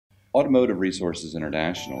Automotive Resources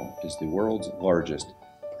International is the world's largest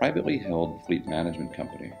privately held fleet management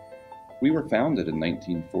company. We were founded in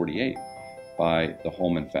 1948 by the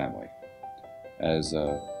Holman family. As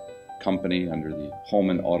a company under the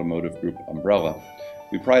Holman Automotive Group umbrella,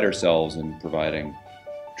 we pride ourselves in providing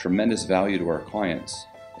tremendous value to our clients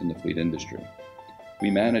in the fleet industry.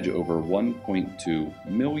 We manage over 1.2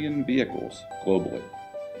 million vehicles globally.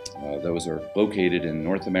 Those are located in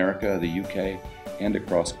North America, the UK, and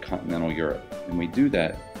across continental Europe. And we do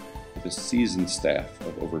that with a seasoned staff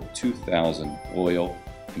of over 2,000 loyal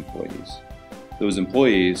employees. Those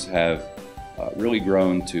employees have really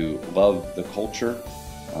grown to love the culture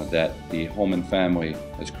that the Holman family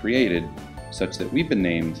has created, such that we've been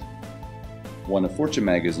named one of Fortune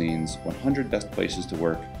magazine's 100 best places to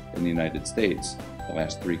work in the United States the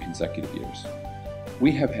last 3 consecutive years.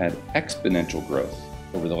 We have had exponential growth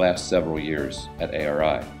over the last several years at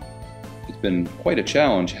ARI. It's been quite a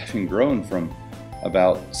challenge, having grown from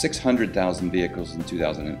about 600,000 vehicles in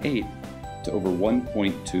 2008 to over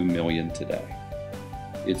 1.2 million today.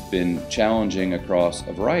 It's been challenging across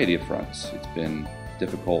a variety of fronts. It's been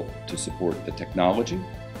difficult to support the technology.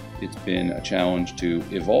 It's been a challenge to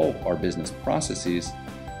evolve our business processes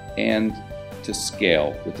and to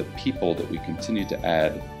scale with the people that we continue to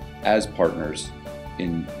add as partners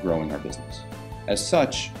in growing our business. As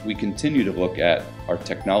such, we continue to look at our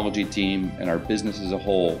technology team and our business as a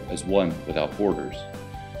whole as one without borders.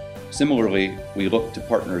 Similarly, we look to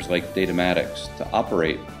partners like Datamatics to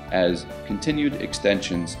operate as continued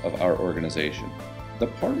extensions of our organization. The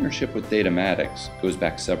partnership with Datamatics goes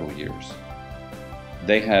back several years.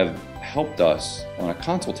 They have helped us on a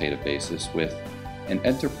consultative basis with an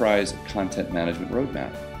enterprise content management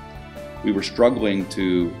roadmap. We were struggling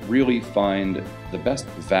to really find the best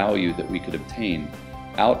value that we could obtain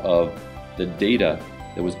out of the data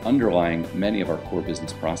that was underlying many of our core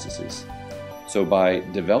business processes. So by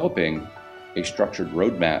developing a structured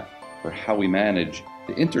roadmap for how we manage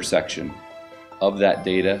the intersection of that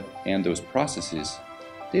data and those processes,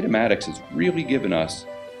 Datamatics has really given us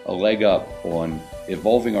a leg up on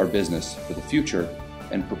evolving our business for the future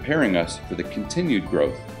and preparing us for the continued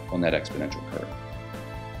growth on that exponential curve.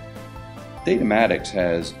 Datamatics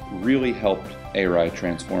has really helped ARI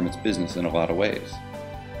transform its business in a lot of ways.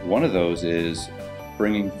 One of those is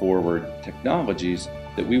bringing forward technologies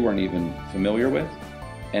that we weren't even familiar with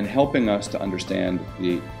and helping us to understand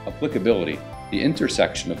the applicability, the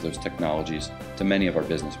intersection of those technologies to many of our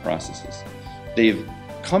business processes. They've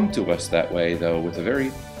come to us that way, though, with a very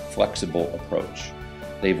flexible approach.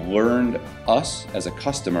 They've learned us as a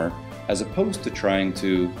customer as opposed to trying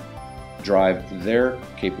to drive their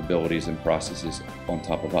capabilities and processes on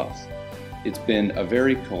top of us. It's been a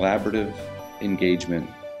very collaborative engagement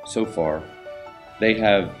so far. They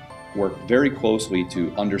have worked very closely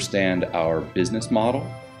to understand our business model.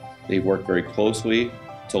 They've worked very closely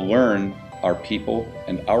to learn our people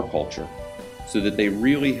and our culture, so that they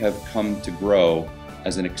really have come to grow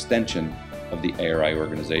as an extension of the ARI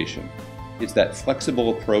organization. It's that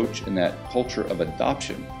flexible approach and that culture of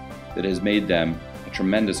adoption that has made them a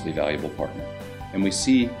tremendously valuable partner. And we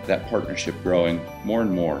see that partnership growing more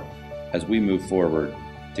and more as we move forward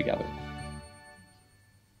together.